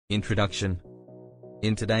Introduction.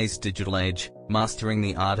 In today's digital age, mastering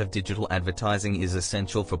the art of digital advertising is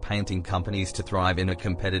essential for painting companies to thrive in a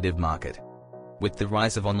competitive market. With the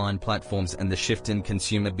rise of online platforms and the shift in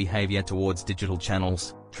consumer behavior towards digital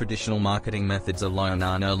channels, traditional marketing methods alone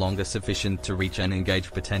are no longer sufficient to reach and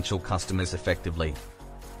engage potential customers effectively.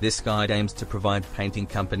 This guide aims to provide painting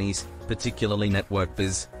companies, particularly network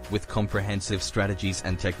biz, with comprehensive strategies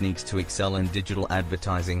and techniques to excel in digital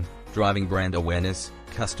advertising, driving brand awareness,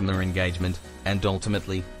 customer engagement, and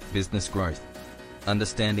ultimately, business growth.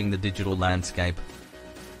 Understanding the digital landscape.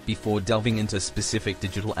 Before delving into specific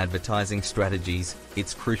digital advertising strategies,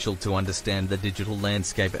 it's crucial to understand the digital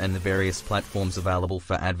landscape and the various platforms available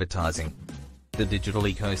for advertising. The digital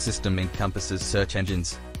ecosystem encompasses search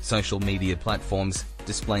engines, social media platforms,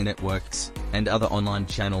 display networks, and other online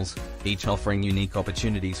channels, each offering unique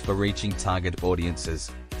opportunities for reaching target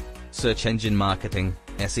audiences. Search engine marketing,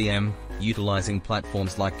 SEM, utilizing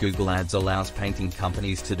platforms like Google Ads allows painting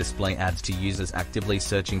companies to display ads to users actively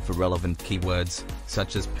searching for relevant keywords,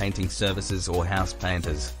 such as painting services or house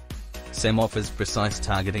painters. SEM offers precise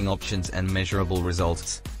targeting options and measurable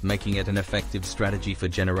results, making it an effective strategy for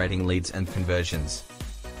generating leads and conversions.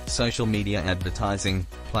 Social media advertising,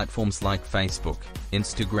 platforms like Facebook,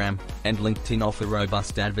 Instagram, and LinkedIn offer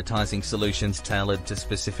robust advertising solutions tailored to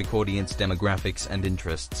specific audience demographics and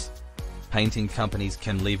interests. Painting companies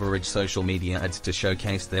can leverage social media ads to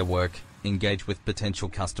showcase their work, engage with potential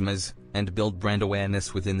customers, and build brand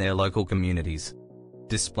awareness within their local communities.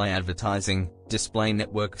 Display advertising, display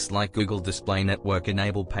networks like Google Display Network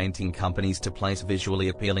enable painting companies to place visually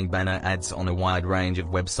appealing banner ads on a wide range of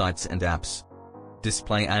websites and apps.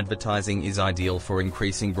 Display advertising is ideal for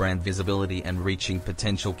increasing brand visibility and reaching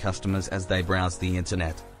potential customers as they browse the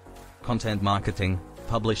internet. Content marketing,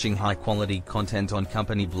 publishing high-quality content on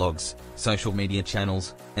company blogs, social media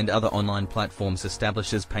channels, and other online platforms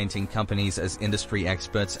establishes painting companies as industry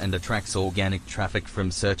experts and attracts organic traffic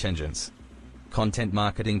from search engines. Content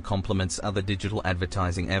marketing complements other digital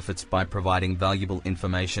advertising efforts by providing valuable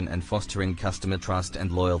information and fostering customer trust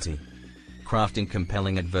and loyalty. Crafting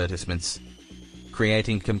compelling advertisements.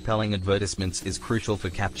 Creating compelling advertisements is crucial for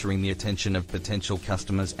capturing the attention of potential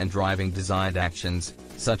customers and driving desired actions,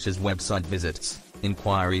 such as website visits,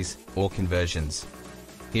 inquiries, or conversions.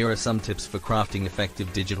 Here are some tips for crafting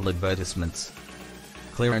effective digital advertisements.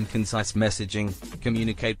 Clear and concise messaging.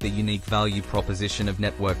 Communicate the unique value proposition of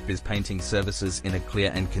network biz painting services in a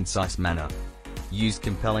clear and concise manner. Use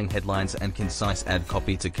compelling headlines and concise ad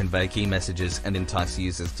copy to convey key messages and entice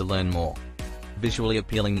users to learn more. Visually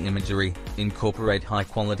appealing imagery. Incorporate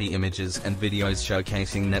high-quality images and videos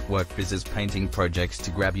showcasing network biz's painting projects to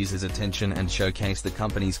grab users' attention and showcase the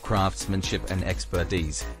company's craftsmanship and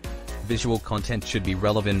expertise. Visual content should be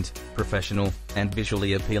relevant, professional, and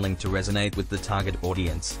visually appealing to resonate with the target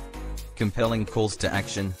audience. Compelling calls to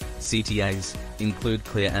action, CTAs, include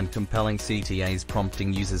clear and compelling CTAs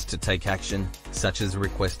prompting users to take action, such as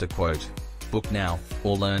request a quote, book now,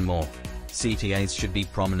 or learn more. CTAs should be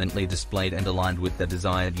prominently displayed and aligned with the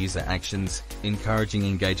desired user actions, encouraging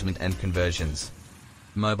engagement and conversions.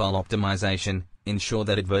 Mobile optimization. Ensure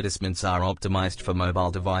that advertisements are optimized for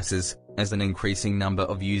mobile devices, as an increasing number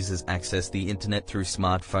of users access the internet through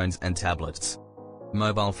smartphones and tablets.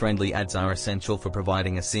 Mobile-friendly ads are essential for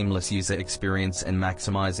providing a seamless user experience and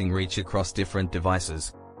maximizing reach across different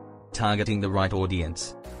devices. Targeting the right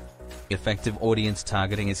audience. Effective audience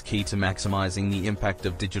targeting is key to maximizing the impact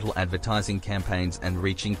of digital advertising campaigns and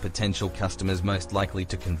reaching potential customers most likely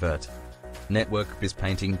to convert. Network biz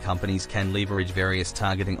painting companies can leverage various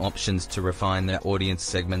targeting options to refine their audience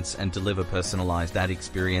segments and deliver personalized ad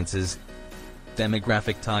experiences.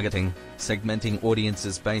 Demographic targeting. Segmenting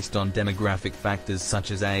audiences based on demographic factors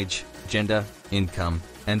such as age, gender, income,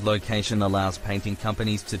 and location allows painting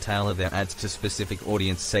companies to tailor their ads to specific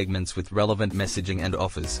audience segments with relevant messaging and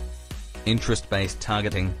offers. Interest-based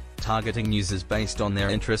targeting. Targeting users based on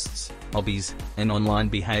their interests, hobbies, and online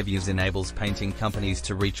behaviors enables painting companies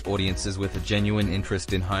to reach audiences with a genuine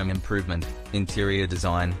interest in home improvement, interior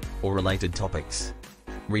design, or related topics.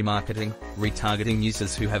 Remarketing. Retargeting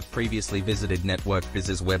users who have previously visited Network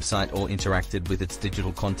Biz's website or interacted with its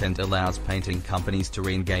digital content allows painting companies to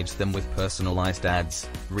re-engage them with personalized ads,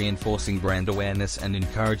 reinforcing brand awareness and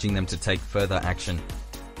encouraging them to take further action.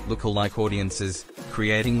 Lookalike audiences.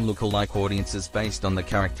 Creating lookalike audiences based on the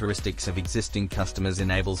characteristics of existing customers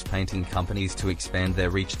enables painting companies to expand their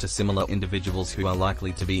reach to similar individuals who are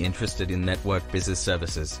likely to be interested in network business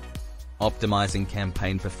services. Optimizing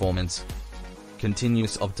campaign performance.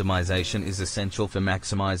 Continuous optimization is essential for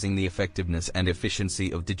maximizing the effectiveness and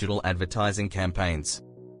efficiency of digital advertising campaigns.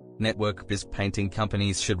 Network biz painting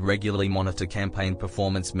companies should regularly monitor campaign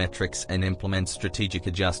performance metrics and implement strategic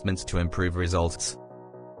adjustments to improve results.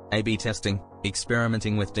 A/B testing,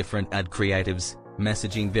 experimenting with different ad creatives,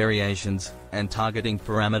 messaging variations, and targeting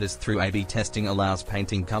parameters through A/B testing allows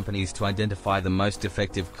painting companies to identify the most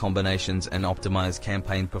effective combinations and optimize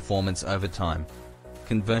campaign performance over time.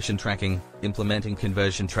 Conversion tracking. Implementing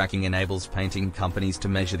conversion tracking enables painting companies to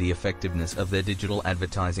measure the effectiveness of their digital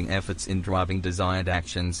advertising efforts in driving desired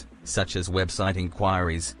actions, such as website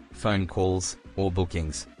inquiries, phone calls, or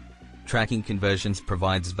bookings. Tracking conversions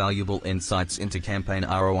provides valuable insights into campaign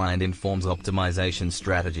ROI and informs optimization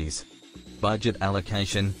strategies. Budget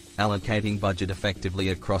allocation. Allocating budget effectively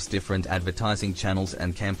across different advertising channels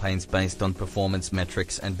and campaigns based on performance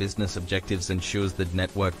metrics and business objectives ensures that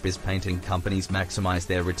network biz painting companies maximize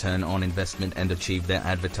their return on investment and achieve their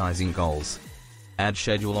advertising goals. Ad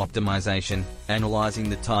schedule optimization. Analyzing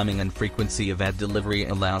the timing and frequency of ad delivery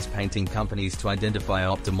allows painting companies to identify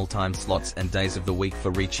optimal time slots and days of the week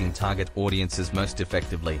for reaching target audiences most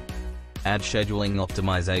effectively. Ad scheduling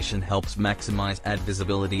optimization helps maximize ad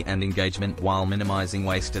visibility and engagement while minimizing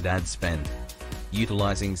wasted ad spend.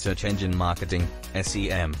 Utilizing search engine marketing,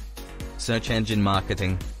 SEM. Search engine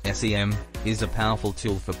marketing, SEM, is a powerful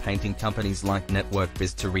tool for painting companies like Network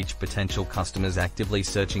Biz to reach potential customers actively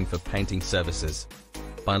searching for painting services.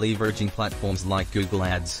 By leveraging platforms like Google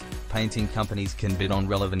Ads, painting companies can bid on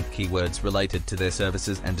relevant keywords related to their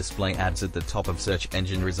services and display ads at the top of search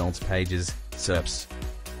engine results pages, SERPs.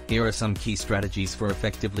 Here are some key strategies for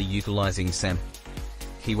effectively utilizing SEM.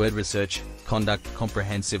 Keyword research. Conduct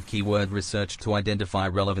comprehensive keyword research to identify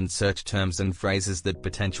relevant search terms and phrases that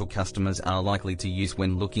potential customers are likely to use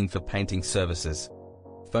when looking for painting services.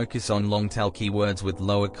 Focus on long-tail keywords with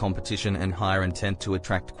lower competition and higher intent to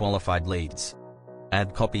attract qualified leads.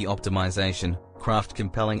 Ad copy optimization. Craft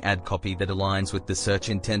compelling ad copy that aligns with the search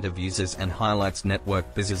intent of users and highlights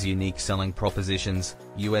Network Biz's unique selling propositions,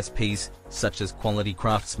 USPs, such as quality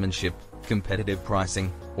craftsmanship, competitive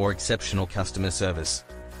pricing, or exceptional customer service.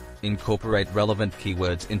 Incorporate relevant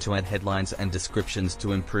keywords into ad headlines and descriptions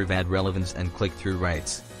to improve ad relevance and click-through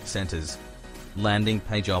rates, centers. Landing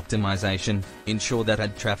page optimization. Ensure that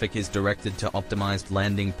ad traffic is directed to optimized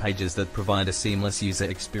landing pages that provide a seamless user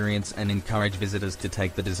experience and encourage visitors to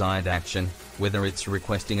take the desired action, whether it's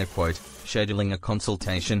requesting a quote, scheduling a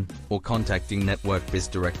consultation, or contacting Network Biz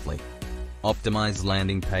directly. Optimize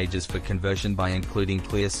landing pages for conversion by including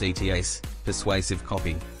clear CTAs, persuasive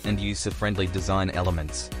copy, and user-friendly design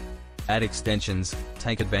elements. Ad extensions.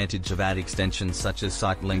 Take advantage of ad extensions such as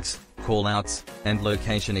site links, callouts, and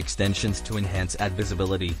location extensions to enhance ad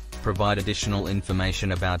visibility, provide additional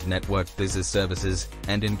information about Network Biz's services,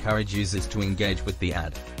 and encourage users to engage with the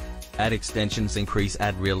ad. Ad extensions increase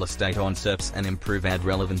ad real estate on SERPs and improve ad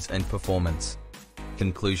relevance and performance.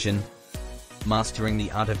 Conclusion. Mastering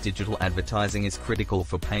the art of digital advertising is critical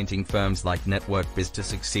for painting firms like Network Biz to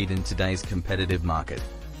succeed in today's competitive market.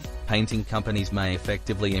 Painting companies may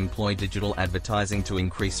effectively employ digital advertising to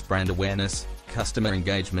increase brand awareness, customer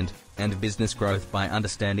engagement, and business growth by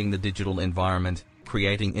understanding the digital environment,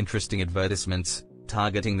 creating interesting advertisements,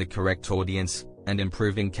 targeting the correct audience, and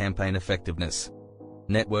improving campaign effectiveness.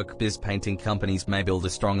 Network Biz painting companies may build a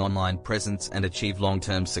strong online presence and achieve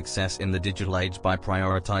long-term success in the digital age by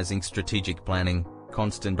prioritizing strategic planning,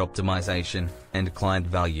 constant optimization, and client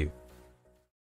value.